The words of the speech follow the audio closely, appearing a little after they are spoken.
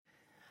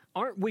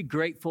Aren't we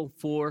grateful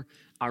for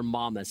our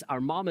mamas?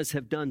 Our mamas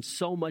have done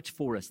so much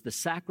for us, the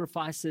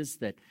sacrifices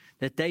that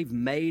they've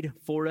made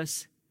for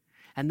us.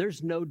 And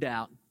there's no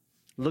doubt,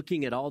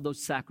 looking at all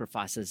those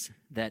sacrifices,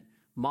 that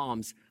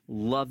moms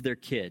love their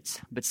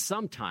kids. But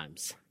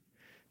sometimes,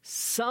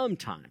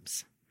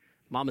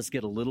 mamas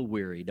get a little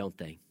weary, don't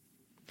they?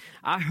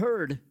 I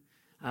heard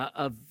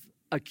of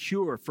a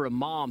cure for a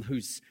mom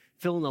who's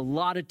feeling a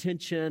lot of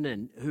tension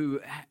and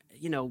who,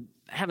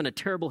 having a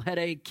terrible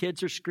headache,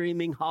 kids are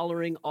screaming,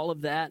 hollering, all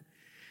of that.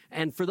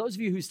 And for those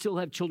of you who still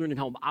have children at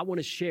home, I want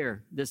to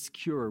share this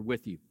cure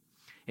with you.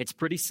 It's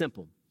pretty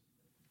simple.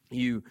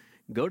 You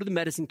go to the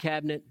medicine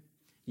cabinet,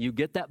 you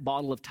get that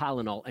bottle of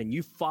Tylenol, and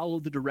you follow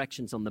the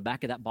directions on the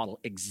back of that bottle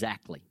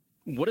exactly.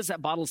 What does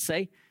that bottle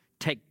say?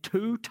 Take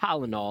 2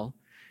 Tylenol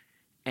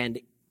and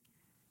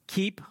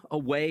keep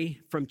away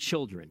from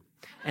children.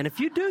 And if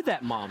you do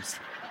that, moms,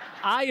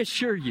 I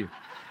assure you,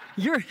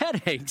 your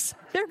headaches,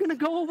 they're going to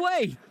go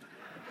away.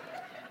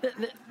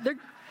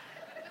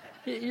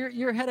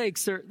 Your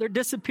headaches they're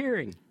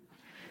disappearing.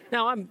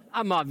 Now,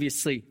 I'm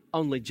obviously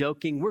only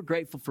joking. We're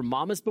grateful for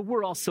mamas, but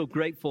we're also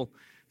grateful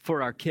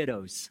for our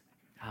kiddos.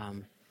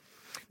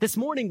 This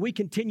morning, we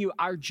continue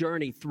our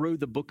journey through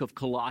the book of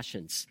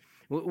Colossians.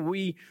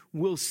 We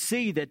will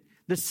see that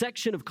the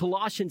section of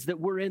Colossians that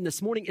we're in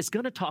this morning is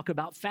going to talk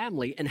about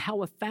family and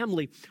how a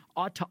family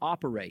ought to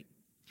operate.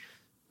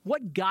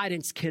 What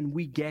guidance can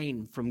we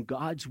gain from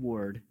God's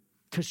word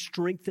to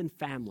strengthen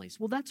families?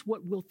 Well, that's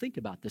what we'll think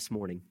about this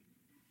morning.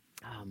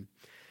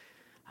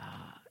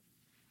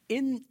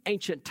 In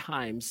ancient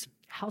times,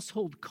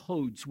 household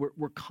codes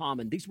were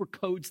common. These were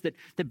codes that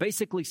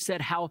basically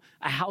said how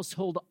a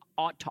household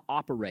ought to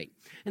operate.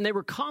 And they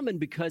were common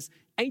because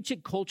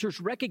ancient cultures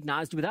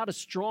recognized without a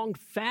strong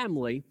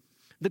family,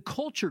 the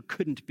culture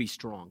couldn't be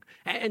strong.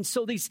 And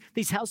so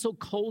these household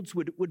codes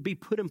would be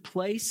put in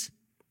place.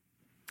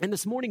 And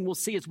this morning we'll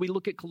see as we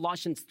look at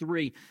Colossians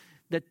 3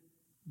 that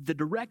the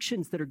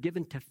directions that are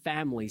given to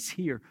families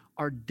here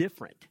are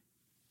different.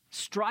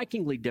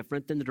 Strikingly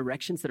different than the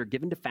directions that are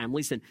given to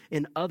families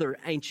in other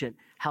ancient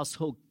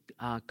household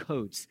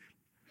codes.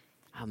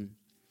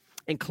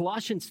 In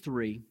Colossians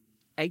 3,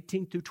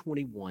 18 through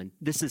 21,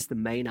 this is the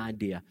main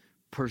idea.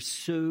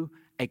 Pursue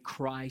a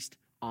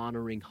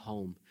Christ-honoring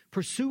home.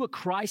 Pursue a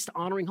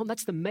Christ-honoring home.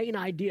 That's the main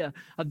idea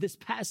of this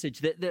passage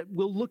that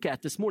we'll look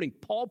at this morning.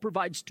 Paul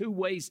provides 2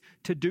 ways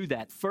to do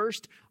that.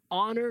 First,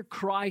 honor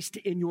Christ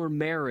in your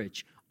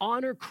marriage.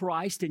 Honor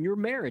Christ in your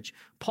marriage.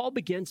 Paul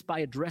begins by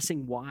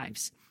addressing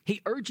wives. He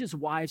urges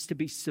wives to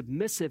be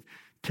submissive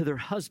to their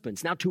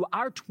husbands. Now, to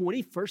our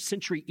 21st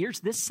century ears,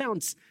 this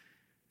sounds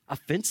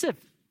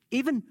offensive,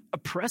 even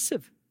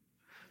oppressive.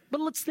 But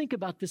let's think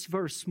about this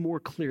verse more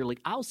clearly.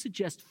 I'll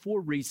suggest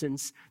 4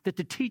 reasons that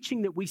the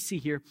teaching that we see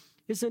here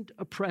isn't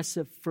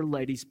oppressive for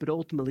ladies, but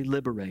ultimately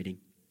liberating.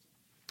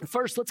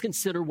 First, let's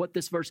consider what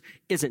this verse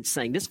isn't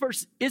saying. This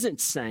verse isn't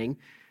saying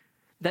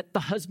that the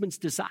husband's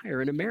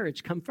desire in a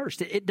marriage come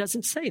first. It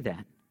doesn't say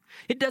that.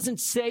 It doesn't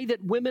say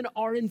that women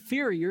are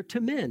inferior to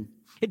men.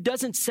 It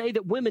doesn't say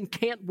that women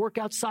can't work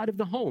outside of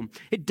the home.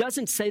 It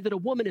doesn't say that a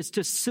woman is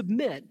to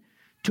submit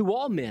to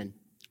all men,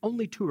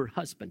 only to her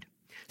husband.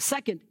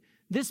 Second,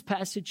 this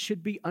passage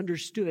should be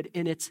understood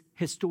in its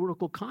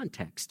historical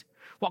context.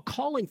 While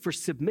calling for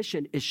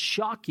submission is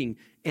shocking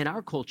in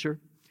our culture,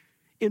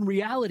 in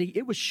reality,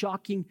 it was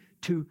shocking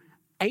to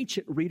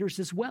ancient readers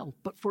as well,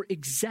 but for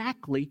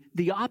exactly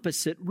the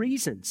opposite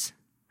reasons.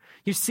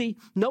 You see,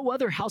 no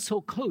other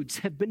household codes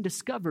have been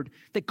discovered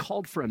that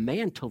called for a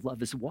man to love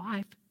his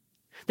wife,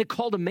 that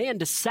called a man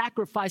to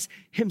sacrifice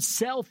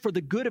himself for the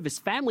good of his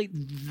family.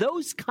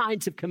 Those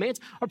kinds of commands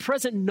are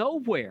present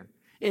nowhere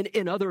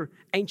in other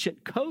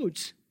ancient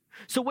codes.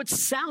 So what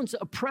sounds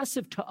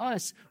oppressive to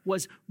us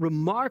was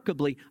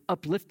remarkably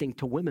uplifting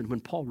to women when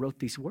Paul wrote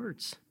these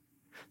words.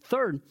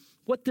 Third,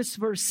 what this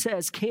verse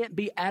says can't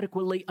be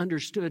adequately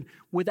understood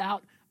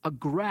without a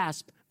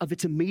grasp of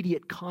its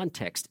immediate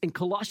context. In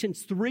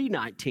Colossians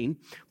 3:19,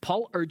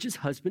 Paul urges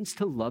husbands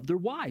to love their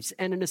wives.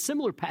 And in a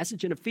similar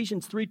passage in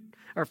Ephesians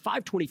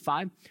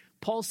 5:25,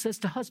 Paul says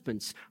to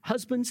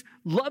husbands,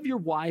 love your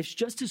wives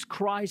just as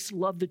Christ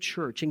loved the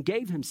church and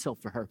gave himself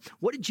for her.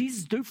 What did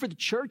Jesus do for the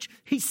church?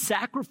 He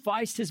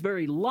sacrificed his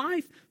very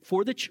life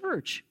for the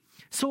church.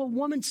 So a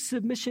woman's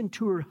submission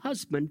to her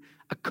husband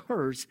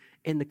occurs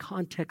in the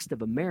context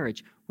of a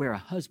marriage where a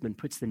husband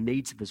puts the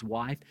needs of his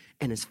wife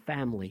and his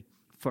family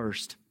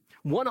first.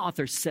 One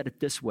author said it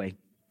this way: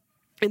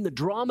 in the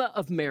drama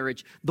of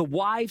marriage, the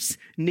wife's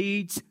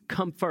needs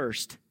come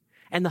first,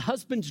 and the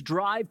husband's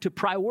drive to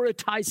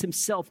prioritize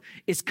himself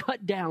is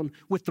cut down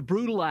with the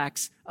brutal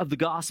acts of the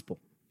gospel.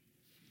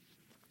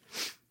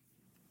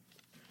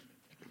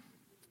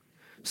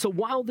 So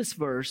while this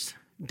verse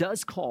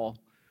does call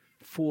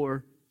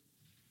for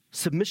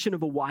submission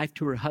of a wife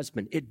to her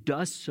husband, it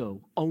does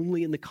so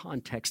only in the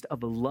context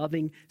of a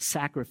loving,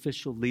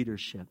 sacrificial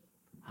leadership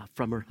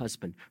from her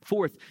husband.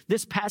 Fourth,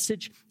 this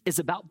passage is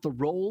about the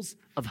roles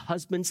of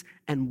husbands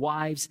and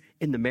wives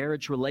in the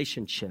marriage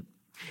relationship.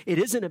 It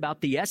isn't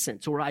about the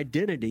essence or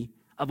identity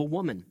of a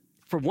woman.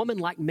 For woman,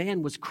 like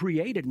man, was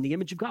created in the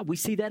image of God. We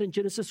see that in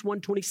Genesis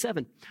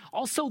 1:27.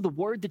 Also, the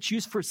word that's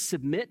used for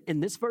submit in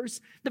this verse,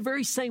 the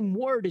very same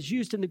word is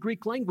used in the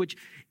Greek language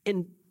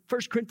in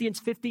 1 Corinthians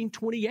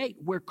 15:28,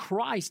 where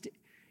Christ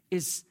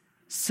is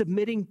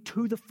submitting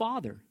to the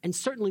Father. And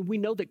certainly we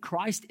know that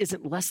Christ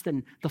isn't less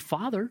than the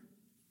Father.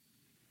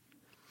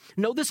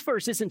 No, this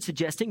verse isn't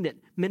suggesting that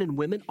men and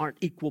women aren't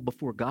equal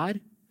before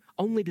God,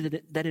 only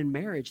that in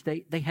marriage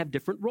they have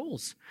different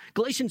roles.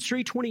 Galatians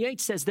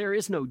 3:28 says there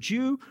is no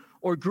Jew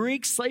or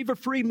Greek, slave or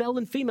free, male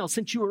and female,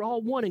 since you are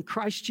all one in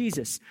Christ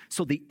Jesus.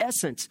 So the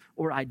essence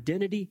or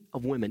identity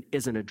of women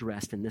isn't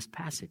addressed in this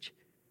passage.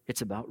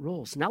 It's about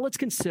roles. Now let's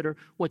consider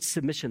what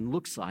submission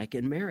looks like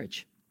in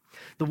marriage.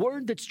 The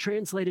word that's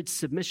translated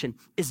submission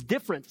is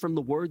different from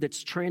the word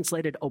that's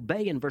translated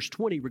obey in verse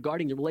 20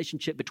 regarding the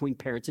relationship between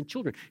parents and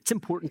children. It's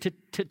important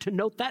to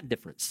note that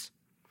difference.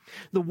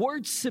 The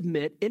word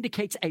submit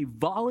indicates a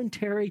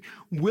voluntary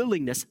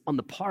willingness on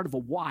the part of a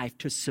wife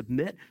to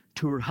submit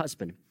to her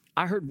husband.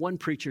 I heard one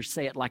preacher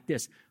say it like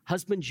this: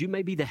 husbands, you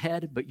may be the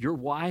head, but your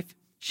wife,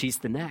 she's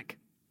the neck.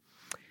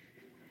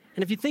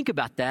 And if you think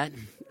about that,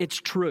 it's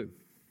true.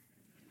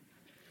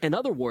 In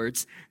other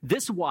words,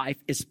 this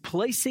wife is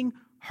placing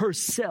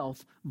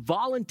herself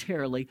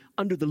voluntarily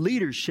under the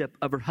leadership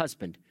of her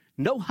husband.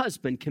 No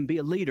husband can be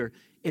a leader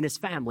in his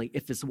family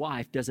if his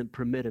wife doesn't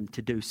permit him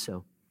to do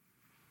so.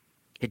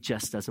 It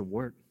just doesn't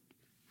work.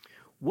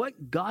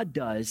 What God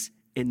does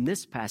in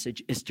this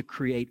passage is to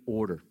create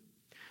order.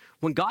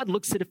 When God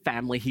looks at a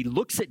family, he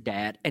looks at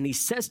dad and he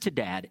says to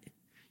dad,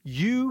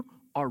 you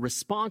are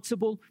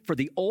responsible for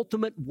the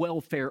ultimate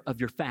welfare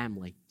of your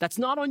family. That's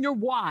not on your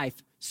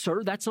wife,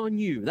 sir, that's on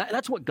you.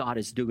 That's what God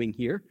is doing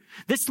here.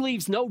 This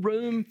leaves no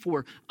room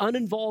for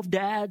uninvolved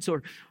dads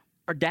or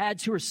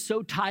dads who are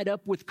so tied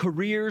up with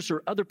careers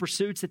or other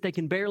pursuits that they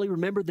can barely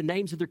remember the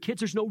names of their kids.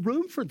 There's no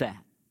room for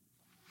that.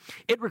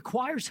 It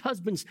requires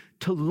husbands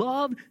to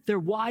love their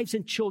wives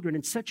and children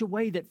in such a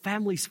way that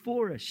families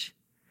flourish.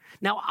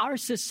 Now, our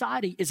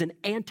society is an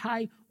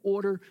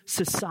anti-order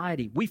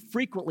society. We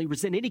frequently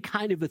resent any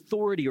kind of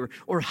authority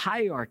or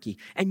hierarchy,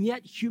 and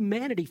yet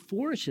humanity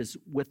flourishes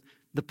with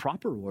the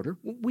proper order.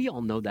 We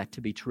all know that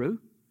to be true.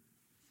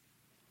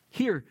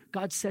 Here,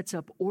 God sets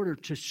up order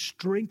to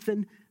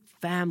strengthen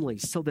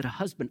families so that a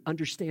husband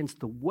understands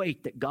the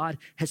weight that God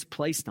has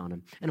placed on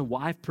him, and a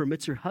wife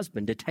permits her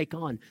husband to take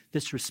on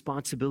this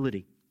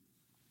responsibility.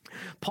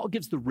 Paul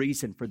gives the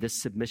reason for this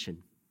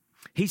submission.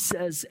 He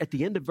says at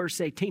the end of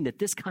verse 18 that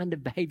this kind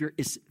of behavior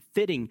is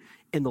fitting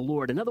in the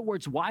Lord. In other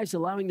words, wives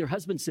allowing their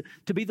husbands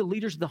to be the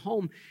leaders of the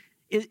home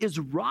is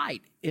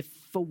right if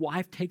a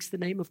wife takes the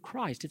name of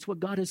Christ. It's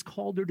what God has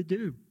called her to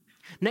do.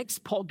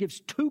 Next, Paul gives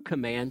two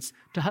commands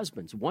to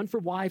husbands, one for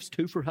wives,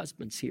 two for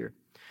husbands here.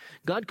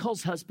 God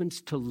calls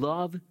husbands to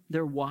love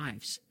their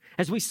wives.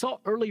 As we saw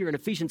earlier in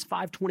Ephesians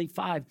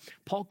 5:25,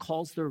 Paul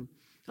calls their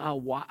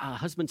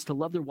husbands to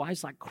love their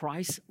wives like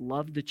Christ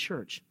loved the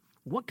church.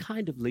 What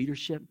kind of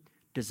leadership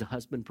does a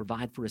husband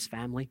provide for his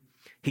family?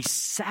 He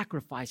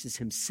sacrifices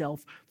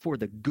himself for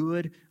the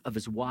good of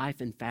his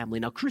wife and family.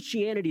 Now,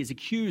 Christianity is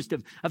accused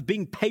of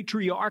being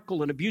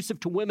patriarchal and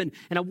abusive to women.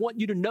 And I want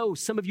you to know,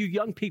 some of you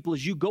young people,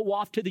 as you go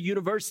off to the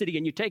university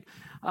and you take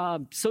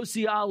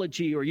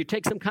sociology, or you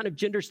take some kind of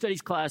gender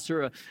studies class,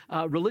 or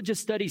a religious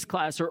studies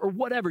class, or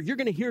whatever, you're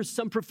going to hear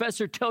some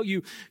professor tell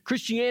you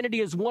Christianity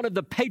is one of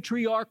the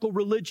patriarchal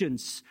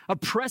religions,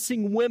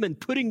 oppressing women,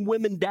 putting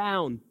women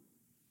down,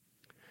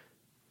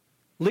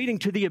 leading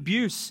to the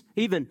abuse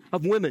even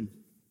of women.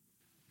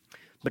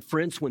 But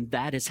friends, when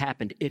that has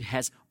happened, it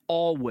has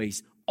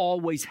always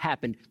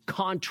happened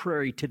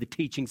contrary to the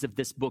teachings of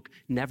this book,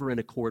 never in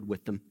accord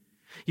with them.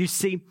 You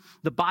see,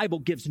 the Bible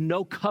gives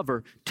no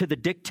cover to the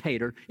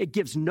dictator. It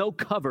gives no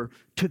cover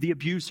to the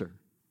abuser.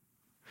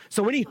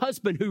 So any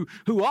husband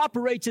who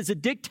operates as a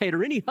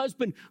dictator, any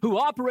husband who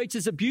operates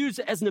as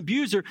an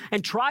abuser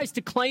and tries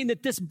to claim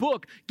that this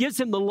book gives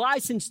him the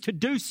license to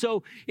do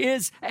so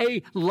is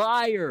a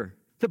liar.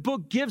 The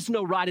book gives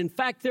no right. In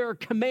fact, there are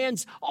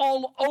commands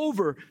all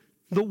over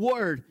the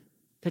word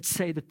that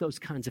say that those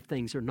kinds of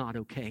things are not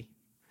okay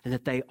and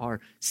that they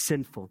are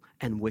sinful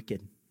and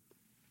wicked.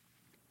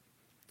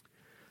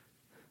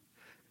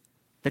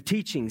 The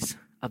teachings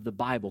of the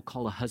Bible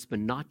call a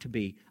husband not to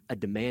be a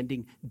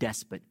demanding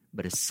despot,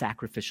 but a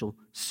sacrificial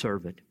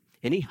servant.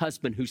 Any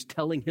husband who's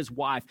telling his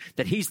wife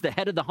that he's the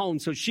head of the home,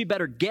 so she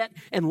better get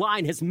in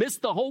line, has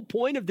missed the whole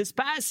point of this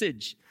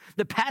passage.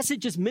 The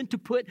passage is meant to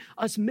put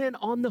us men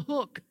on the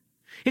hook.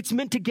 It's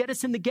meant to get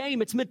us in the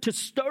game. It's meant to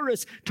stir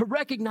us to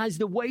recognize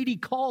the weighty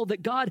call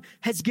that God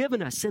has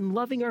given us in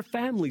loving our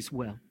families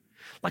well.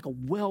 Like a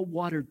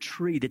well-watered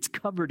tree that's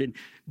covered in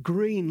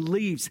green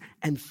leaves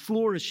and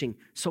flourishing,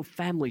 so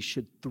families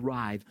should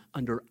thrive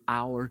under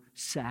our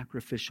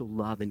sacrificial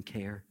love and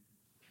care.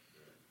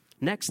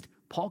 Next,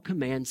 Paul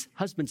commands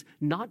husbands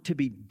not to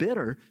be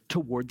bitter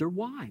toward their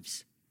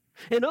wives.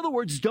 In other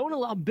words, don't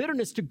allow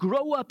bitterness to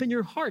grow up in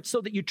your heart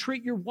so that you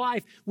treat your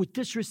wife with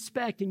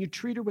disrespect and you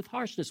treat her with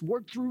harshness.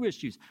 Work through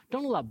issues.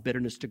 Don't allow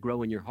bitterness to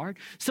grow in your heart.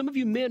 Some of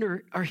you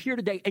men are here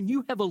today and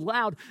you have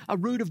allowed a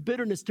root of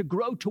bitterness to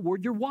grow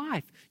toward your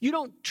wife. You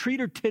don't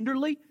treat her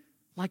tenderly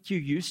like you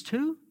used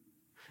to.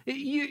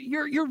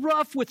 You're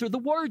rough with her. The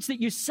words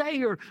that you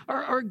say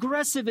are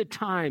aggressive at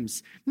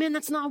times. Man,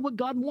 that's not what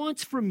God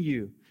wants from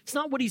you. It's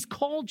not what he's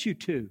called you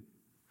to.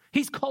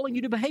 He's calling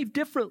you to behave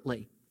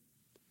differently.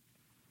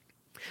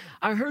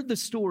 I heard the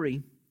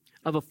story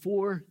of a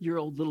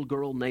 4-year-old little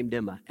girl named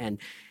Emma, and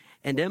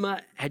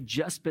Emma had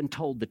just been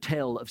told the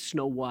tale of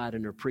Snow White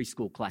in her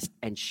preschool class,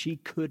 and she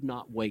could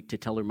not wait to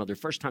tell her mother.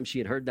 First time she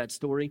had heard that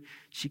story,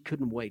 she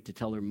couldn't wait to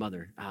tell her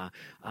mother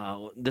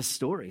this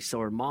story. So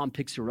her mom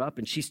picks her up,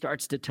 and she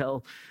starts to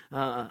tell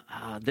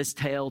this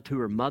tale to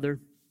her mother.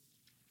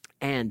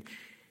 And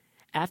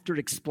after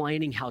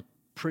explaining how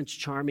Prince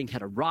Charming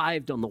had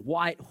arrived on the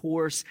white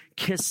horse,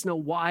 kissed Snow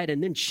White,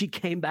 and then she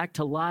came back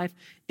to life,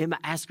 Emma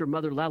asked her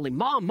mother loudly,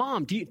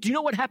 Mom, do you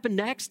know what happened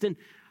next? And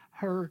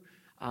her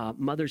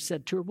mother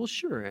said to her, well,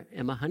 sure,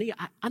 Emma, honey,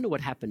 I know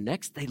what happened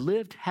next. They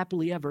lived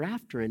happily ever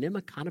after. And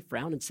Emma kind of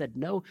frowned and said,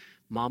 no,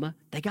 Mama,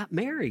 they got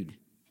married.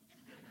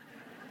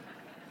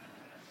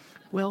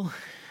 Well,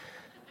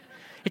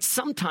 it's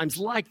sometimes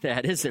like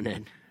that, isn't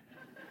it?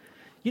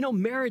 You know,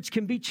 marriage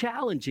can be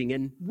challenging,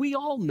 and we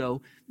all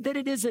know that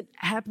it isn't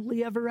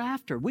happily ever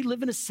after. We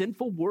live in a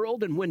sinful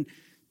world, and when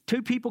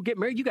two people get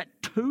married, you got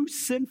two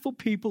sinful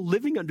people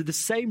living under the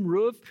same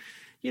roof,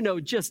 you know,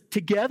 just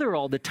together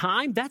all the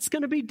time. That's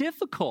going to be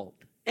difficult,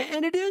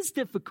 and it is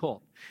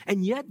difficult.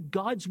 And yet,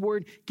 God's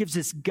word gives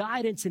us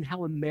guidance in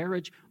how a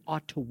marriage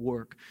ought to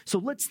work. So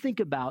let's think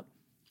about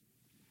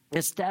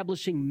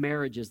establishing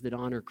marriages that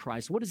honor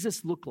Christ. What does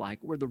this look like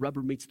where the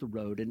rubber meets the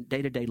road in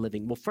day-to-day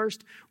living? Well,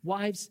 first,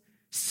 wives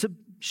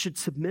should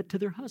submit to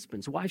their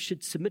husbands. Wives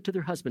should submit to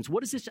their husbands.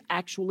 What does this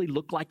actually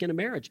look like in a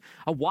marriage?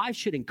 A wife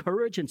should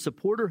encourage and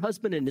support her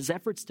husband in his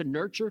efforts to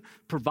nurture,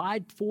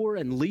 provide for,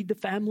 and lead the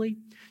family.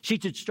 She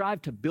should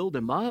strive to build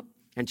him up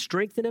and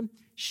strengthen him.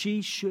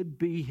 She should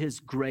be his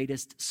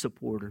greatest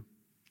supporter.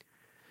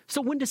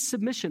 So when does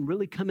submission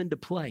really come into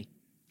play?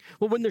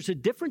 Well, when there's a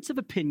difference of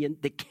opinion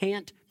that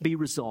can't be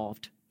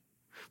resolved.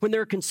 When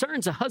there are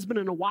concerns, a husband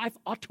and a wife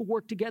ought to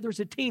work together as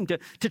a team to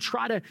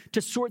try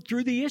to sort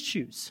through the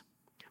issues.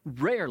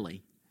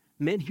 Rarely,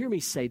 men hear me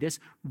say this,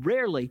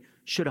 rarely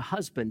should a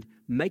husband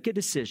make a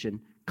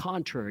decision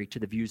contrary to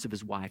the views of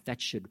his wife.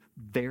 That should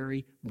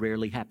very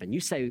rarely happen. You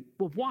say,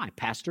 well, why,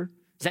 Pastor?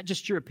 Is that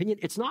just your opinion?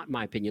 It's not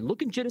my opinion.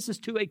 Look in Genesis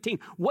 2:18.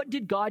 What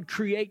did God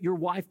create your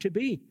wife to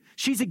be?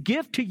 She's a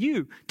gift to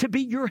you, to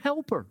be your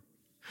helper.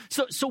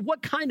 So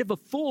what kind of a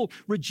fool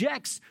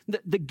rejects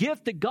the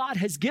gift that God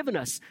has given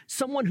us?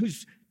 Someone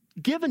who's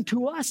given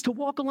to us to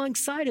walk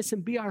alongside us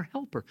and be our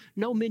helper.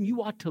 No, men,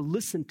 you ought to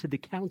listen to the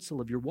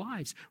counsel of your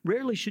wives.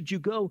 Rarely should you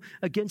go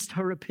against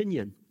her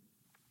opinion.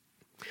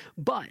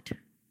 But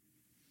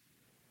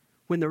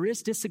when there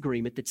is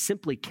disagreement that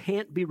simply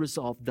can't be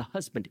resolved, the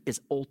husband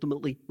is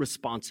ultimately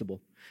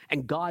responsible.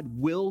 And God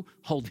will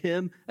hold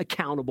him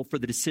accountable for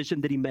the decision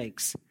that he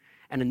makes.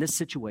 And in this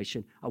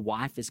situation, a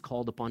wife is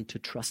called upon to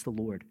trust the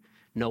Lord,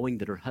 knowing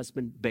that her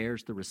husband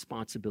bears the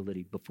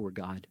responsibility before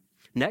God.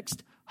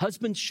 Next,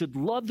 husbands should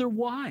love their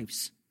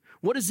wives.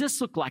 What does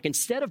this look like?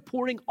 Instead of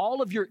pouring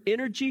all of your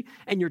energy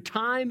and your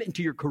time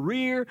into your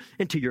career,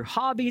 into your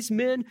hobbies,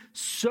 men,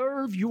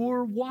 serve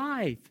your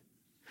wife.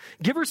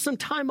 Give her some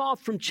time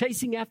off from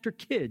chasing after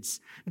kids.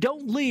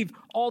 Don't leave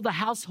all the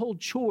household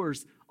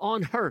chores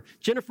on her.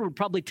 Jennifer would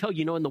probably tell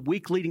you, in the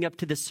week leading up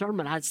to this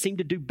sermon, I seem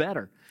to do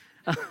better.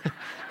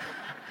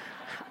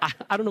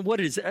 I don't know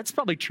what it is. That's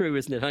probably true,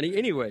 isn't it, honey?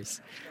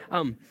 Anyways,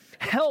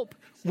 help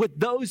with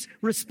those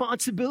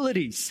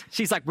responsibilities.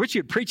 She's like,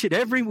 Richard, preach it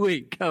every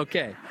week.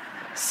 Okay.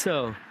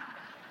 So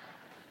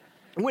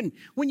when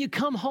you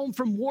come home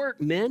from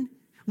work, men,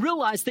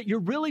 realize that you're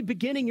really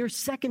beginning your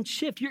second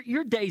shift.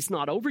 Your day's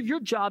not over. Your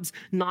job's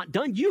not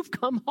done. You've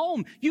come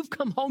home. You've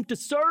come home to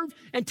serve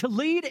and to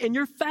lead in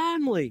your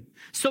family.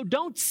 So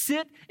don't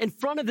sit in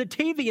front of the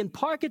TV and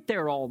park it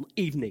there all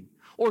evening.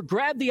 Or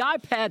grab the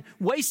iPad,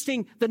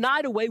 wasting the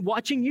night away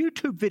watching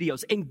YouTube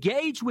videos.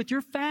 Engage with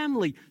your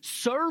family.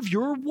 Serve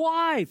your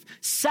wife.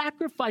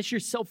 Sacrifice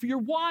yourself for your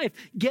wife.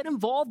 Get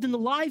involved in the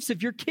lives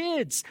of your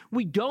kids.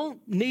 We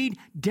don't need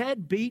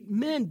deadbeat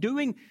men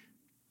doing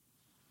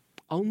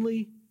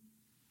only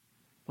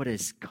what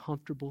is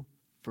comfortable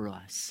for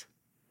us.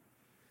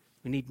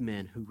 We need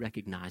men who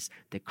recognize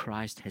that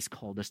Christ has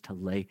called us to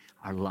lay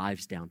our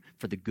lives down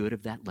for the good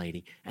of that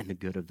lady and the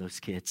good of those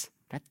kids.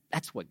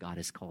 That's what God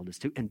has called us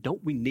to. And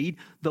don't we need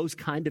those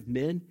kind of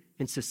men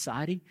in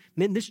society?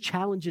 Men, this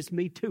challenges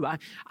me too. I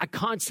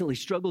constantly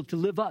struggle to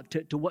live up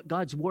to what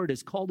God's word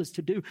has called us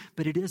to do,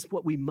 but it is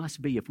what we must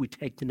be if we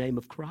take the name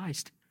of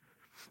Christ.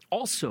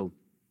 Also,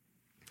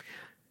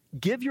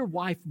 give your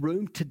wife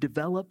room to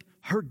develop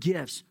her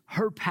gifts,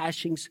 her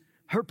passions,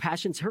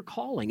 her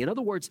calling. In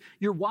other words,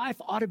 your wife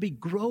ought to be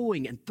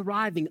growing and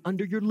thriving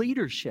under your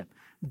leadership.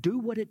 Do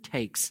what it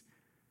takes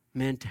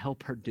men to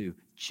help her do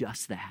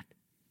just that,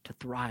 to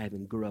thrive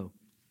and grow.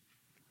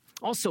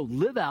 Also,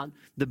 live out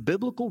the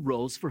biblical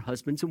roles for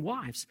husbands and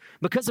wives.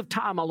 Because of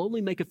time, I'll only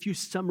make a few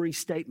summary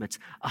statements.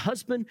 A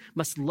husband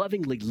must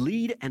lovingly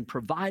lead and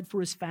provide for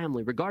his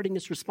family. Regarding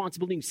this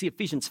responsibility, you see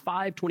Ephesians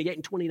 5:28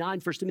 and 29,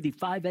 1 Timothy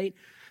 5:8.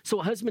 So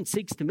a husband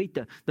seeks to meet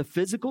the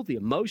physical, the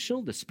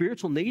emotional, the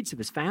spiritual needs of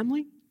his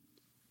family.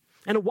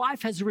 And a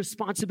wife has a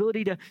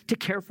responsibility to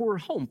care for her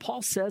home.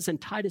 Paul says in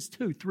Titus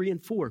 2:3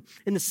 and 4,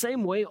 in the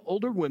same way,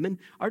 older women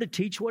are to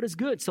teach what is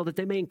good so that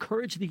they may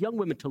encourage the young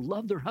women to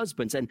love their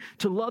husbands and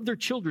to love their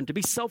children, to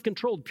be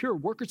self-controlled, pure,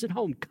 workers at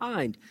home,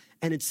 kind,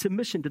 and in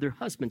submission to their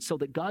husbands so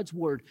that God's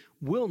word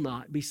will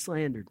not be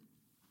slandered.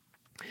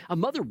 A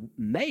mother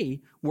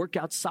may work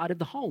outside of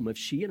the home if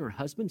she and her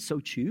husband so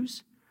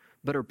choose,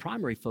 but her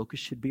primary focus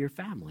should be her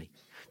family.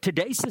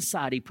 Today's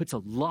society puts a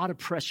lot of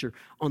pressure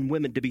on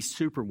women to be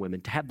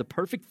superwomen, to have the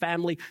perfect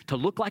family, to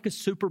look like a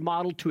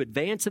supermodel, to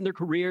advance in their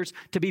careers,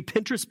 to be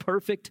Pinterest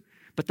perfect.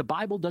 But the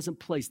Bible doesn't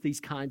place these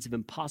kinds of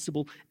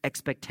impossible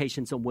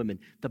expectations on women.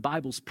 The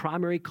Bible's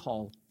primary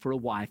call for a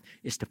wife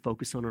is to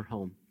focus on her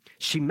home.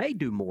 She may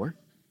do more.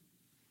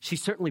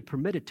 She's certainly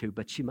permitted to,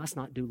 but she must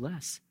not do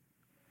less.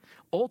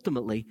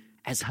 Ultimately,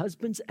 as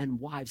husbands and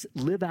wives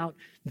live out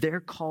their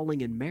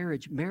calling in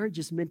marriage, marriage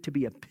is meant to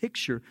be a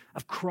picture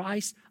of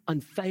Christ's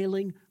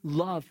unfailing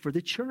love for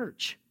the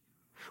church.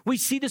 We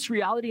see this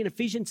reality in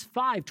Ephesians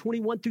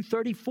 5:21 through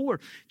 34.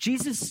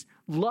 Jesus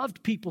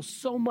loved people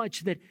so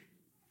much that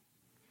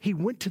he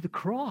went to the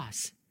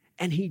cross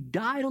and he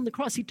died on the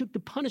cross. He took the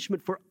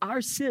punishment for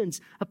our sins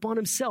upon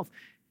himself.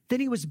 Then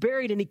he was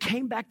buried and he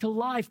came back to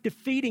life,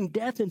 defeating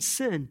death and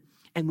sin.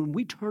 And when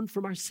we turn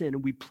from our sin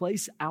and we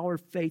place our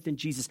faith in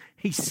Jesus,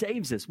 he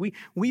saves us.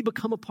 We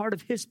become a part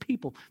of his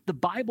people. The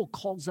Bible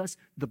calls us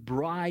the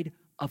bride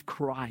of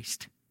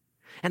Christ.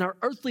 And our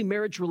earthly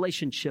marriage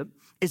relationship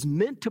is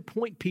meant to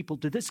point people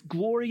to this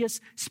glorious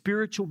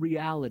spiritual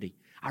reality.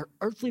 Our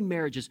earthly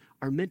marriages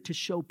are meant to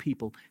show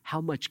people how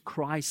much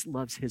Christ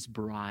loves his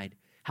bride,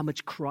 how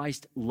much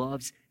Christ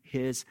loves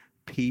his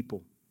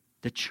people,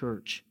 the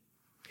church.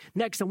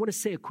 Next, I want to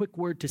say a quick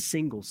word to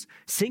singles.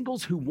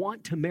 Singles who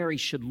want to marry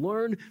should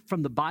learn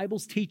from the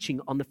Bible's teaching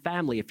on the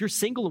family. If you're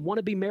single and want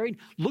to be married,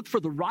 look for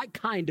the right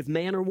kind of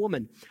man or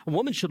woman. A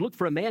woman should look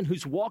for a man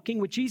who's walking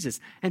with Jesus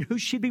and who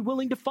she'd be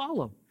willing to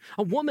follow.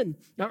 A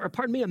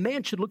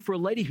man should look for a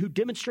lady who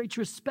demonstrates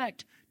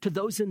respect to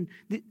those in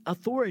the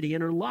authority in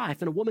her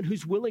life, and a woman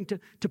who's willing to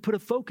put a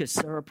focus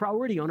or a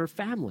priority on her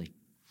family.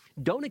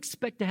 Don't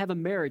expect to have a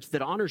marriage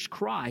that honors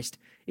Christ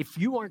if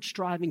you aren't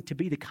striving to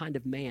be the kind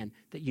of man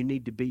that you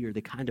need to be or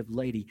the kind of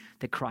lady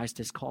that Christ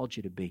has called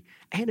you to be.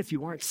 And if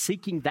you aren't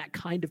seeking that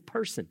kind of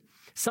person.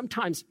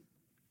 Sometimes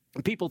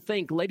people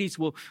think, ladies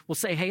will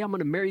say, hey, I'm going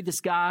to marry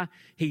this guy.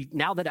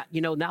 Now that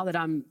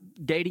I'm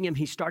dating him,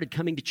 he started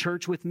coming to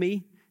church with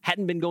me.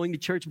 Hadn't been going to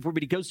church before,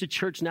 but he goes to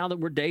church now that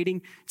we're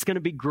dating. It's going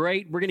to be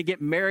great. We're going to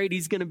get married.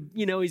 He's going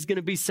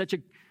to be such a...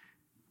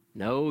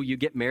 No, you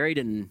get married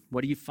and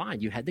what do you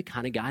find? You had the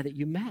kind of guy that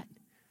you met.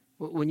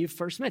 When you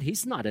first met,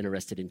 he's not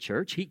interested in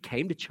church. He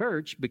came to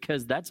church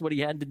because that's what he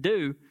had to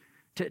do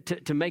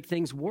to make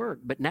things work.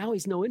 But now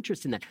he's no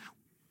interest in that.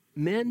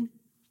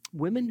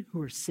 Women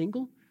who are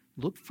single,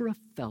 look for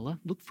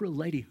a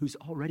lady who's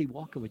already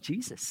walking with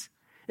Jesus.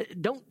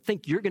 Don't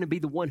think you're going to be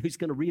the one who's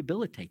going to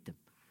rehabilitate them.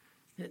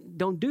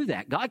 Don't do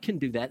that. God can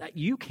do that.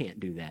 You can't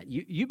do that.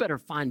 You better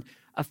find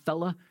a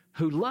fella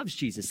who loves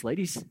Jesus.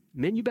 Ladies,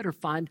 men, you better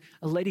find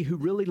a lady who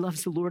really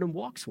loves the Lord and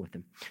walks with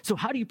him. So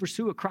how do you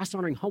pursue a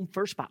Christ-honoring home?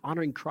 First, by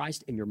honoring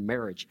Christ in your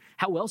marriage.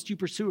 How else do you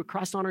pursue a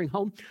Christ-honoring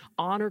home?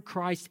 Honor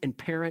Christ in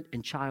parent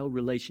and child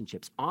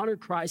relationships. Honor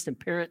Christ in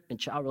parent and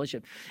child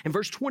relationships. In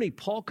verse 20,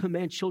 Paul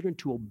commands children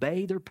to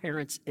obey their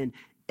parents in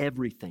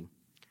everything.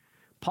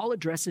 Paul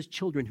addresses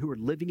children who are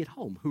living at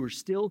home, who are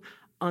still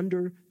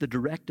under the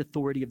direct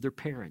authority of their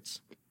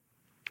parents.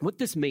 What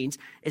this means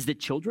is that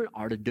children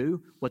are to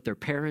do what their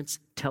parents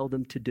tell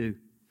them to do.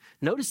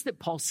 Notice that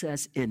Paul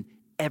says in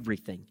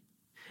everything.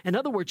 In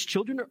other words,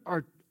 children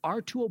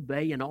are to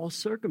obey in all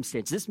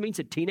circumstances. This means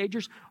that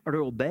teenagers are to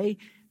obey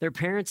their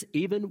parents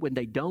even when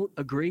they don't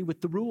agree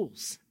with the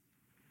rules.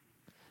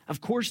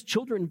 Of course,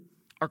 children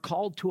are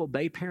called to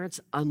obey parents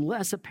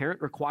unless a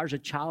parent requires a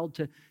child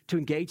to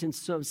engage in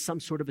some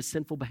sort of a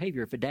sinful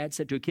behavior. If a dad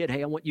said to a kid,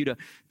 hey, I want you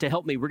to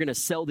help me, we're going to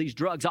sell these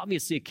drugs,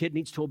 obviously a kid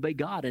needs to obey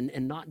God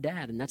and not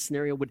dad, and that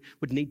scenario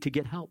would need to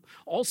get help.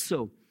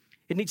 Also,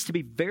 it needs to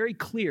be very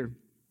clear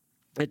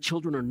that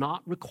children are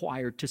not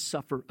required to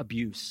suffer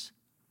abuse.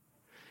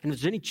 And if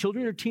there's any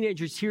children or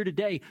teenagers here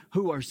today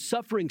who are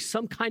suffering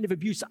some kind of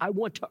abuse, I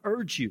want to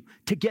urge you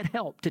to get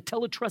help, to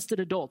tell a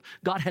trusted adult.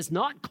 God has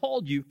not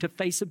called you to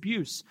face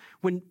abuse.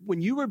 When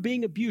you are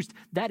being abused,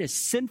 that is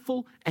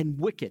sinful and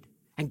wicked.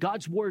 And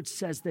God's word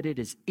says that it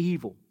is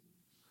evil.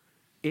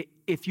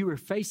 If you are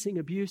facing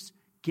abuse,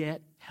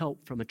 get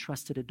help from a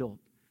trusted adult.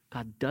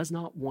 God does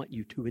not want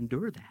you to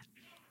endure that.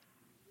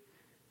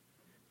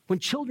 When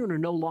children are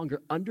no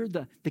longer under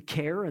the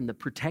care and the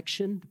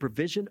protection, the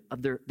provision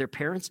of their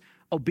parents,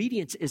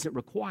 obedience isn't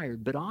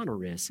required, but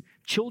honor is.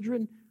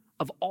 Children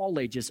of all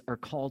ages are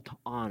called to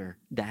honor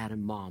dad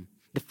and mom.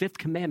 The fifth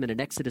commandment in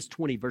Exodus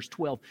 20, verse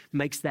 12,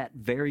 makes that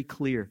very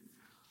clear.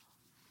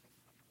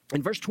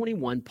 In verse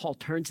 21, Paul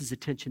turns his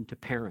attention to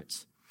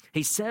parents.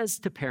 He says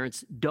to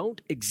parents,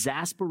 don't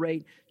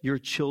exasperate your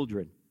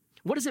children.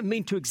 What does it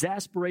mean to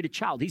exasperate a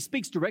child? He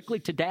speaks directly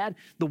to dad.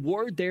 The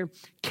word there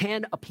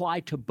can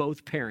apply to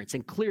both parents.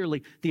 And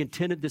clearly, the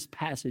intent of this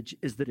passage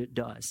is that it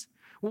does.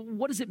 Well,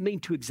 what does it mean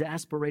to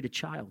exasperate a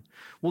child?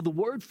 Well, the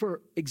word for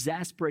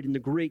exasperate in the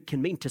Greek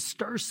can mean to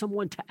stir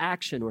someone to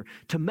action or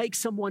to make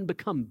someone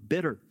become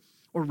bitter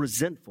or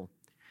resentful.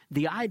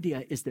 The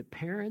idea is that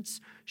parents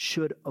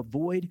should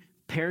avoid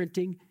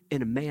parenting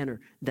in a manner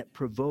that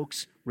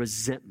provokes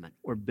resentment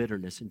or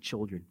bitterness in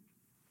children.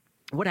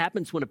 What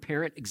happens when a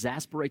parent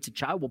exasperates a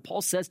child? Well,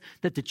 Paul says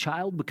that the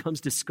child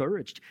becomes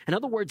discouraged. In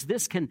other words,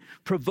 this can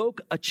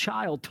provoke a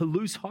child to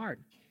lose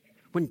heart.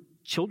 When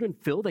children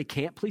feel they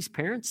can't please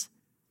parents,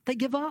 they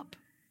give up.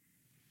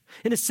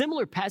 In a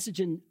similar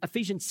passage in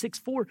Ephesians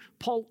 6:4,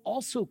 Paul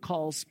also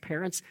calls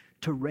parents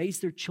to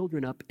raise their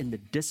children up in the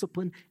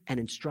discipline and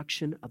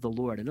instruction of the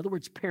Lord. In other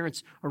words,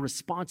 parents are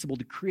responsible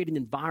to create an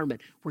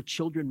environment where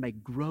children may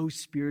grow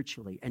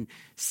spiritually and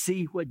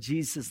see what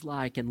Jesus is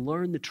like and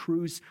learn the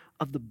truths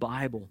of the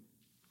Bible.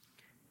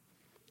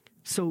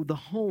 So the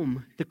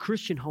home, the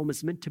Christian home,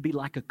 is meant to be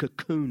like a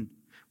cocoon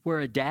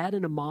where a dad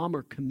and a mom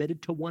are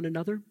committed to one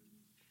another,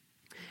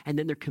 and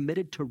then they're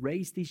committed to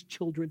raise these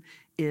children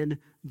in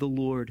the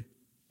Lord.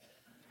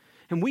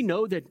 And we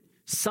know that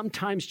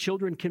sometimes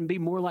children can be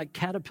more like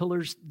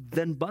caterpillars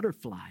than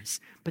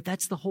butterflies, but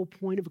that's the whole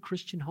point of a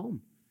Christian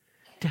home,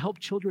 to help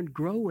children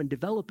grow and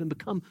develop and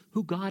become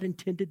who God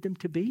intended them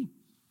to be.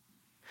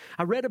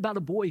 I read about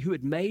a boy who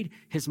had made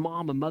his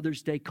mom a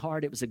Mother's Day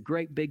card. It was a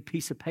great big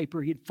piece of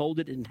paper. He had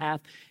folded it in half.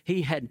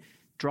 He had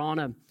drawn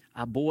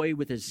a boy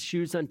with his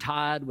shoes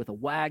untied, with a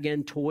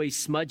wagon, toys,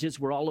 smudges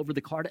were all over the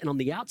card. And on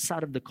the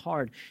outside of the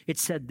card, it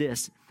said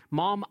this: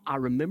 Mom, I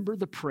remember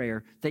the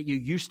prayer that you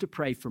used to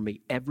pray for me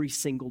every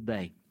single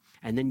day.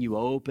 And then you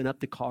open up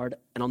the card,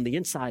 and on the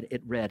inside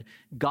it read,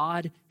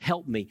 God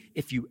help me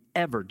if you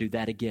ever do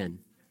that again.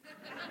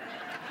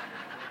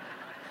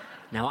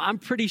 Now, I'm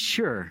pretty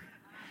sure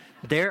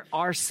there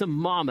are some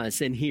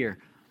mamas in here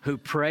who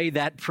pray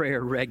that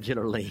prayer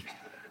regularly.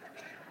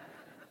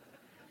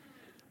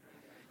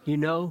 You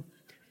know,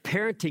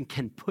 parenting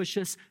can push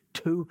us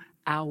to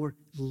our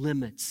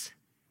limits.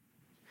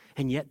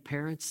 And yet,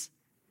 parents,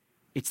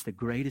 it's the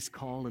greatest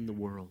call in the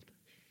world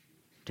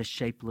to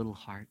shape little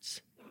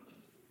hearts.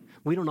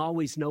 We don't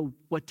always know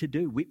what to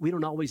do. We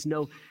don't always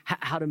know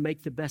how to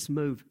make the best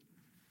move.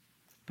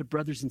 But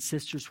brothers and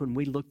sisters, when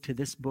we look to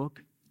this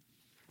book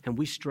and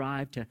we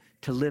strive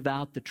to live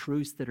out the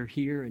truths that are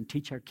here and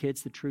teach our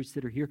kids the truths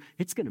that are here,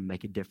 it's going to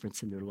make a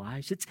difference in their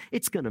lives.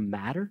 It's going to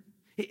matter.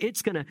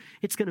 It's going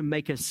to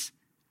make us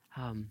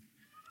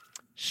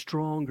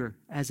stronger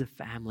as a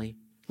family.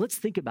 Let's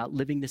think about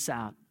living this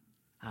out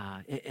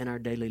in our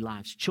daily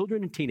lives.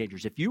 Children and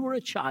teenagers, if you were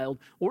a child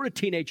or a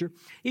teenager,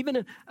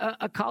 even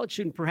a college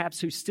student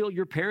perhaps, who still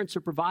your parents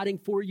are providing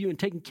for you and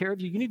taking care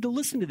of you, you need to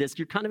listen to this.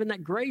 You're kind of in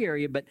that gray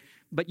area,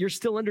 but you're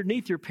still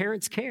underneath your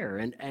parents' care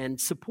and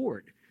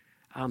support.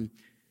 You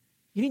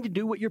need to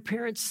do what your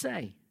parents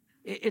say.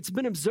 It's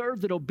been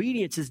observed that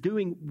obedience is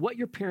doing what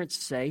your parents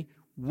say,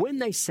 when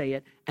they say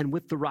it, and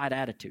with the right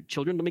attitude.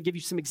 Children, let me give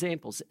you some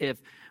examples.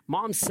 If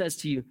mom says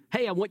to you,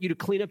 hey, I want you to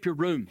clean up your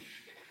room,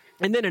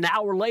 and then an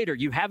hour later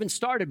you haven't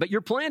started, but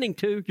you're planning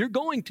to, you're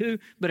going to,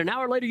 but an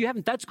hour later you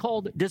haven't, that's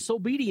called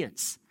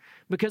disobedience.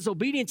 Because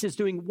obedience is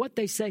doing what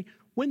they say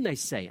when they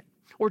say it.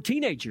 Or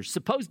teenagers,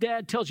 suppose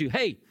dad tells you,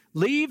 hey,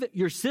 leave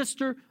your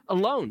sister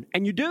alone.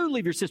 And you do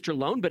leave your sister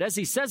alone, but as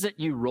he says it,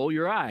 you roll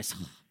your eyes.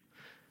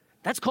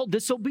 That's called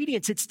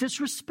disobedience. It's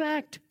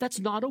disrespect. That's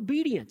not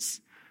obedience.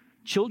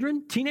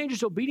 Children,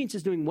 teenagers, obedience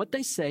is doing what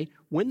they say,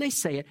 when they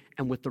say it,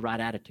 and with the right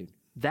attitude.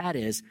 That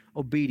is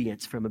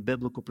obedience from a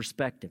biblical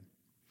perspective.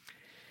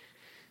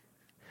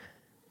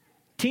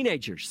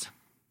 Teenagers,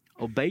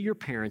 obey your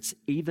parents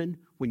even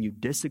when you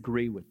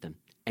disagree with them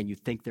and you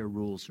think their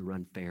rules are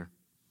unfair.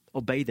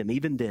 Obey them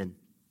even then.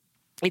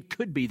 It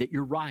could be that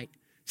you're right.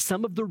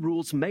 Some of the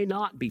rules may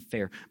not be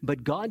fair,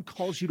 but God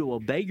calls you to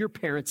obey your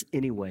parents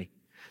anyway.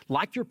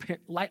 Like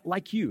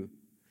you,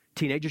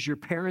 teenagers, your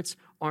parents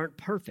aren't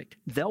perfect.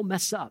 They'll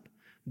mess up.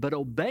 But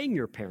obeying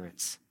your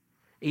parents,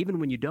 even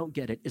when you don't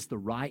get it, is the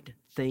right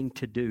thing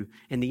to do.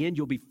 In the end,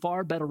 you'll be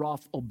far better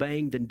off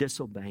obeying than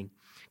disobeying.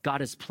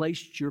 God has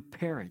placed your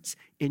parents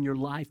in your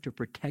life to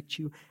protect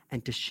you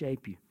and to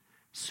shape you.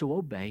 So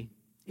obey,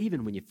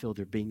 even when you feel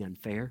they're being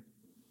unfair.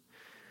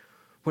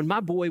 When my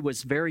boy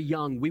was very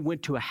young, we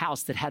went to a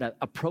house that had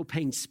a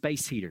propane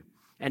space heater,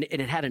 and it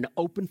had an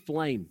open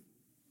flame,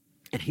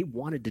 and he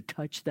wanted to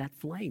touch that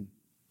flame.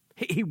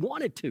 He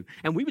wanted to.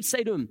 And we would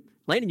say to him,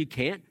 Landon, you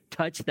can't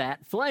touch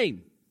that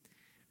flame.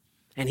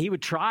 And he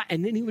would try,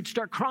 and then he would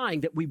start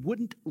crying that we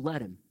wouldn't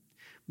let him.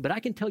 But I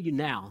can tell you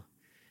now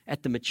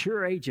at the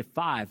mature age of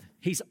 5,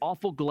 he's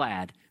awful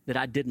glad that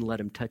I didn't let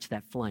him touch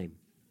that flame.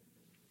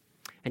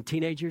 And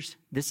teenagers,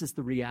 this is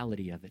the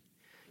reality of it.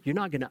 You're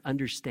not going to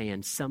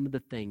understand some of the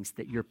things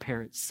that your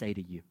parents say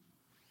to you.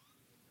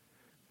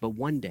 But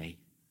one day,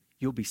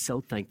 you'll be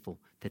so thankful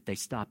that they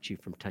stopped you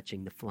from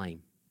touching the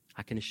flame.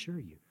 I can assure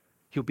you.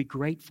 You'll be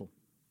grateful.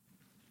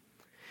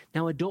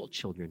 Now, adult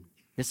children,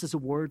 this is a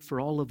word for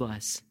all of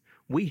us.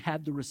 We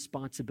have the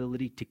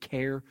responsibility to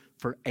care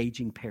for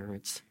aging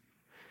parents.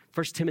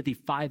 1 Timothy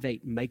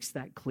 5:8 makes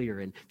that clear.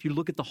 And if you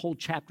look at the whole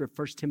chapter of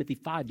 1 Timothy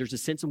 5, there's a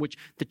sense in which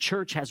the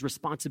church has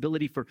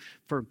responsibility for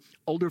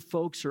older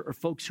folks or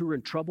folks who are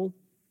in trouble.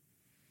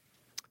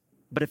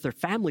 But if their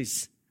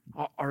families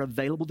are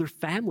available, their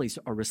families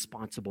are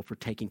responsible for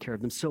taking care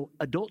of them. So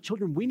adult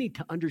children, we need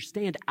to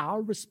understand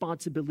our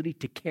responsibility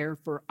to care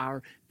for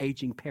our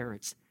aging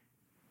parents.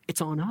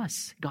 It's on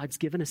us. God's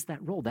given us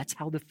that role. That's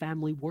how the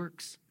family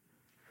works.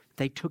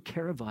 They took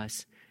care of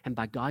us, and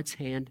by God's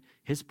hand,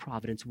 his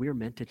providence, we are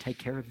meant to take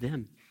care of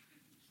them.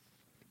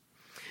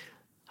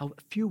 A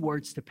few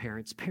words to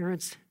parents.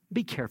 Parents,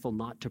 be careful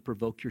not to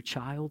provoke your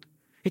child.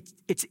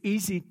 It's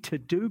easy to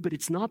do, but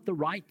it's not the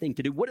right thing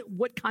to do.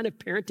 What kind of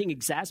parenting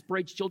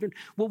exasperates children?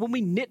 Well, when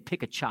we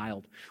nitpick a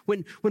child,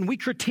 when we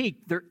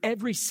critique their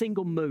every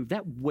single move,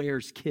 that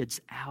wears kids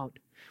out.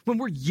 When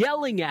we're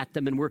yelling at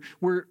them and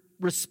we're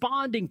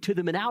responding to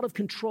them in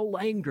out-of-control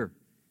anger,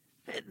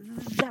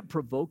 that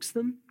provokes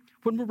them.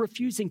 When we're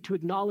refusing to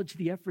acknowledge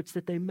the efforts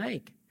that they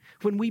make,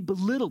 when we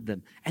belittle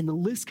them, and the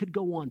list could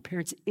go on.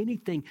 Parents,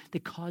 anything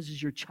that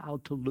causes your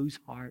child to lose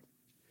heart,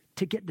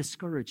 to get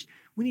discouraged,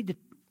 we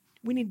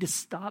need to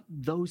stop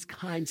those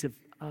kinds of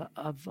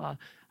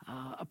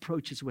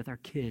approaches with our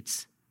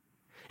kids.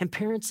 And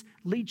parents,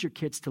 lead your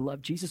kids to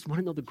love Jesus.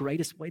 Want to know the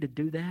greatest way to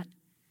do that?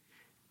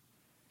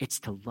 It's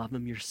to love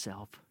him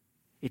yourself.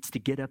 It's to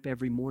get up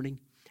every morning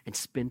and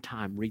spend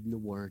time reading the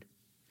Word.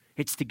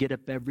 It's to get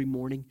up every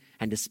morning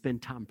and to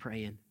spend time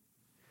praying.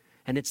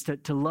 And it's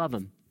to love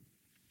them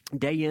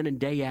day in and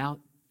day out.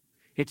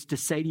 It's to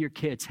say to your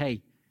kids,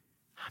 hey,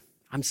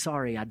 I'm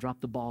sorry I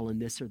dropped the ball in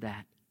this or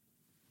that.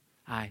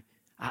 I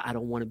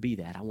don't want to be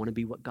that. I want to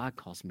be what God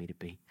calls me to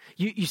be.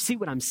 You see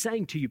what I'm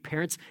saying to you,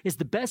 parents, is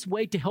the best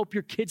way to help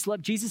your kids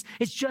love Jesus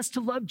is just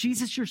to love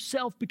Jesus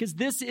yourself, because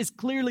this is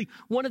clearly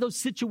one of those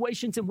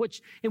situations in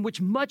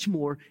which much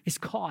more is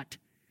caught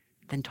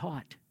than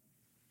taught.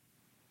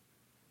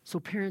 So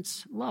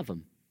parents, love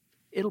them.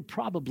 It'll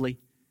probably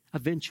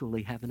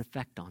eventually have an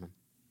effect on them.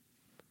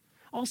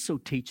 Also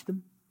teach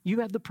them. You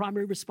have the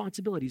primary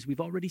responsibilities,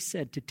 we've already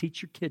said, to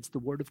teach your kids the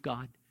Word of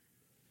God.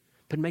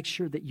 But make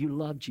sure that you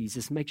love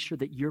Jesus. Make sure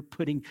that you're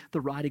putting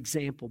the right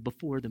example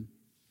before them.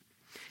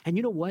 And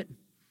you know what?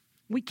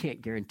 We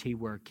can't guarantee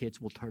where our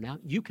kids will turn out.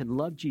 You can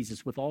love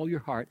Jesus with all your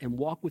heart and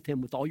walk with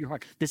him with all your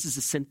heart. This is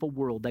a sinful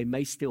world. They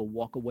may still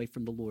walk away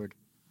from the Lord.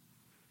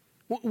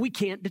 We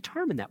can't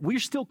determine that. We're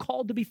still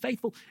called to be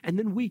faithful, and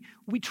then we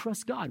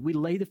trust God. We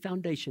lay the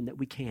foundation that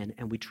we can,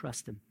 and we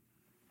trust him.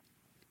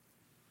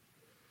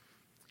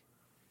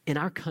 In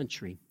our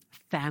country,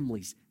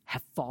 families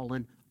have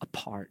fallen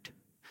apart.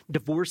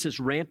 Divorce is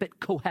rampant.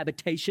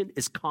 Cohabitation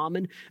is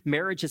common.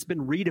 Marriage has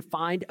been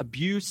redefined.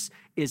 Abuse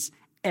is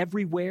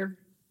everywhere.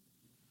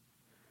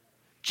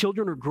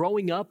 Children are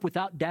growing up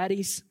without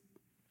daddies.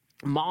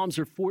 Moms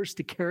are forced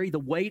to carry the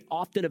weight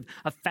often of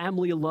a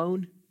family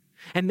alone.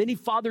 And many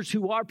fathers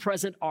who are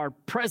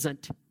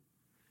present,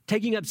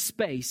 taking up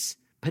space,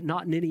 but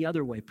not in any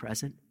other way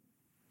present.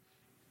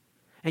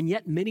 And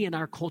yet many in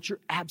our culture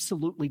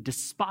absolutely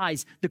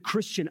despise the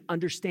Christian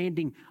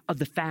understanding of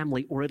the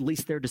family, or at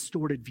least their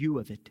distorted view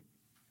of it.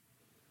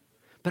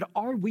 But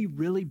are we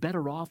really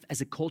better off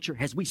as a culture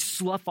as we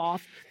slough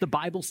off the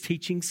Bible's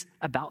teachings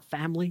about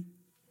family?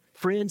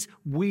 Friends,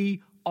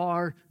 we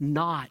are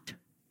not.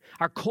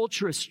 Our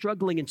culture is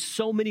struggling in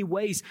so many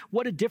ways.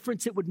 What a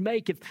difference it would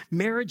make if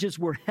marriages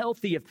were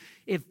healthy,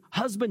 if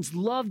husbands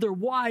loved their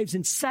wives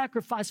and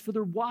sacrificed for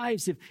their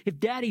wives, if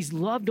daddies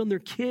loved on their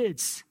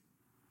kids,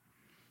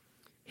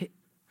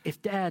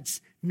 if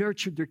dads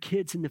nurtured their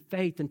kids in the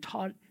faith and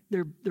taught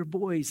their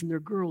boys and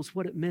their girls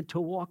what it meant to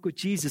walk with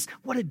Jesus.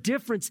 What a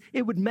difference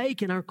it would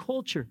make in our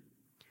culture.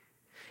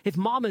 If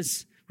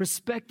mamas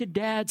respected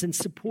dads and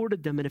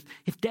supported them, and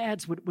if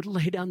dads would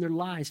lay down their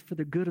lives for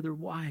the good of their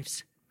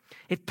wives.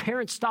 If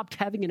parents stopped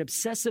having an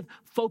obsessive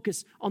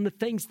focus on the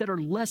things that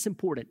are less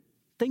important,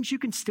 things you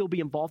can still be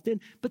involved in,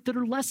 but that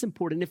are less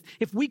important.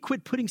 If we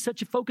quit putting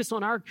such a focus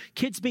on our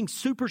kids being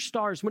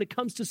superstars when it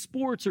comes to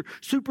sports, or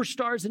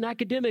superstars in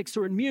academics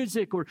or in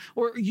music, or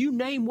you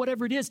name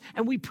whatever it is,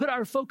 and we put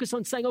our focus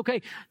on saying,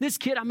 okay, this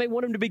kid, I may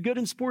want him to be good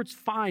in sports,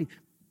 fine,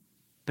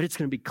 but it's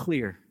going to be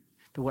clear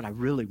that what I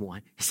really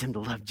want is him to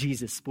love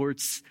Jesus.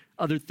 Sports,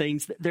 other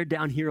things, they're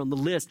down here on the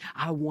list.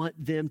 I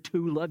want them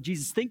to love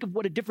Jesus. Think of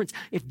what a difference.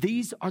 If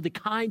these are the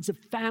kinds of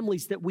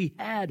families that we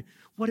had,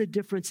 what a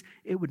difference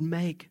it would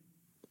make.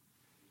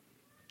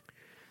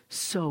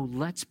 So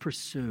let's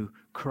pursue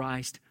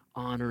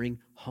Christ-honoring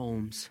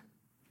homes.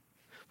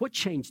 What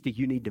change do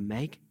you need to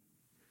make?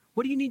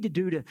 What do you need to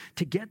do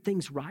to get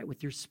things right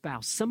with your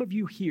spouse? Some of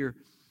you here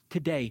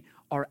today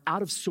are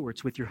out of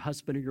sorts with your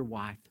husband or your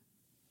wife.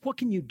 What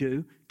can you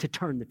do to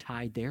turn the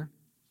tide there?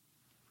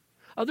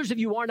 Others of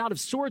you aren't out of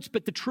sorts,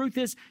 but the truth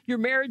is your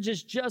marriage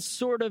is just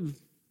sort of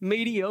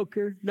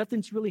mediocre.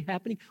 Nothing's really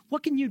happening.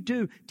 What can you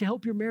do to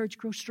help your marriage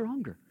grow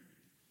stronger?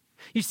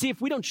 You see, if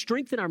we don't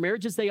strengthen our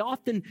marriages, they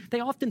often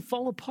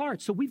fall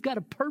apart. So we've got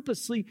to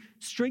purposely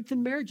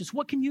strengthen marriages.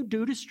 What can you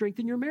do to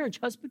strengthen your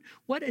marriage? Husband,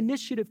 what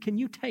initiative can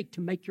you take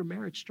to make your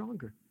marriage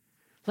stronger?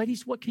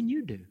 Ladies, what can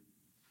you do?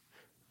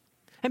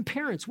 And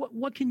parents,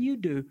 what can you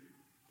do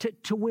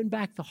to win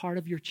back the heart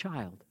of your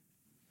child?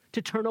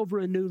 To turn over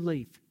a new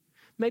leaf?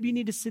 Maybe you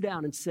need to sit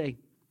down and say,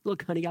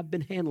 look, honey, I've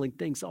been handling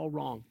things all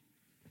wrong.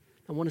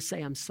 I want to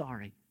say I'm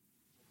sorry.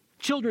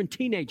 Children,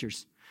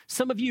 teenagers,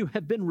 some of you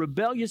have been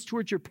rebellious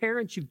towards your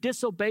parents. You've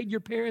disobeyed your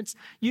parents.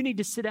 You need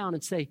to sit down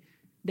and say,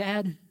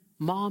 Dad,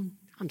 Mom,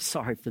 I'm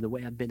sorry for the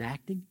way I've been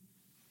acting.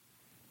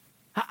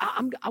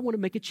 I want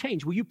to make a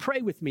change. Will you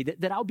pray with me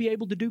that I'll be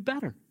able to do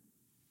better?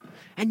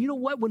 And you know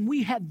what? When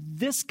we have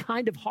this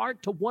kind of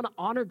heart to want to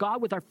honor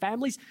God with our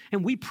families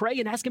and we pray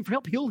and ask Him for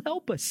help, He'll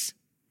help us.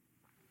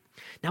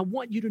 Now, I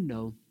want you to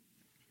know,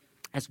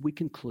 as we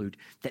conclude,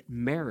 that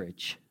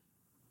marriage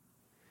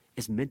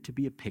is meant to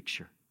be a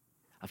picture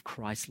of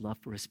Christ's love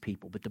for His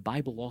people. But the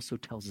Bible also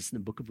tells us in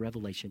the book of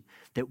Revelation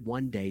that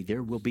one day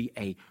there will be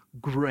a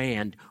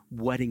grand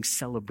wedding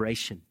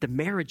celebration, the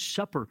marriage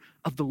supper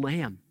of the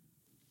Lamb,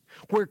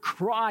 where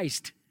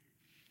Christ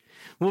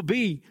will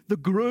be the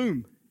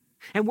groom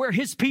and where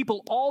His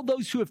people, all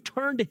those who have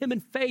turned to Him in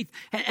faith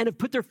and have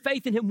put their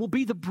faith in Him, will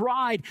be the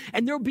bride.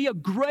 And there will be a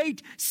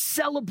great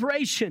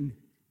celebration.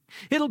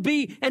 It'll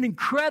be an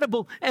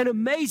incredible and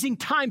amazing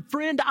time.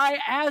 Friend, I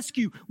ask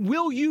you,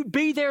 will you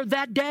be there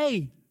that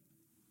day?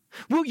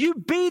 Will you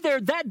be there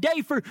that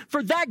day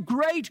for that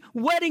great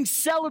wedding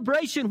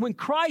celebration when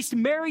Christ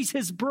marries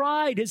His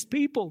bride, His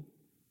people?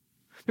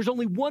 There's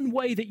only one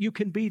way that you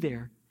can be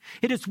there.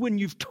 It is when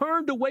you've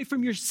turned away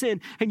from your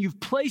sin and you've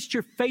placed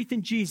your faith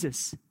in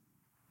Jesus.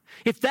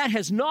 If that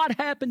has not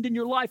happened in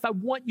your life, I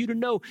want you to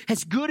know,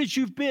 as good as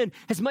you've been,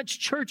 as much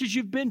church as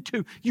you've been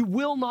to, you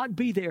will not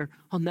be there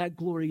on that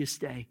glorious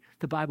day.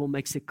 The Bible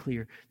makes it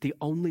clear. The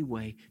only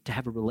way to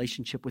have a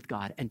relationship with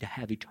God and to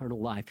have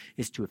eternal life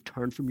is to have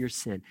turned from your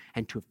sin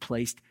and to have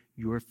placed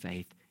your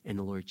faith in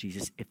the Lord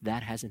Jesus. If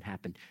that hasn't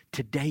happened,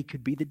 today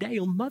could be the day,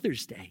 on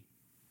Mother's Day.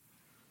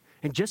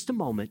 In just a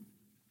moment,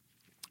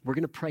 we're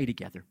going to pray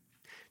together.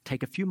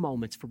 Take a few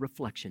moments for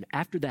reflection.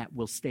 After that,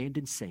 we'll stand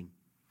and sing.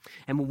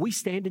 And when we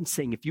stand and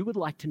sing, if you would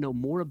like to know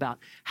more about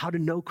how to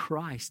know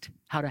Christ,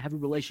 how to have a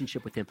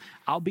relationship with Him,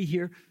 I'll be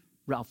here.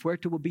 Ralph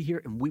Huerta will be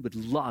here, and we would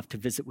love to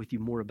visit with you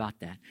more about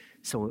that.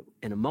 So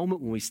in a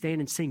moment when we stand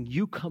and sing,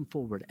 you come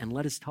forward and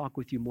let us talk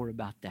with you more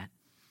about that.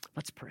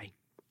 Let's pray.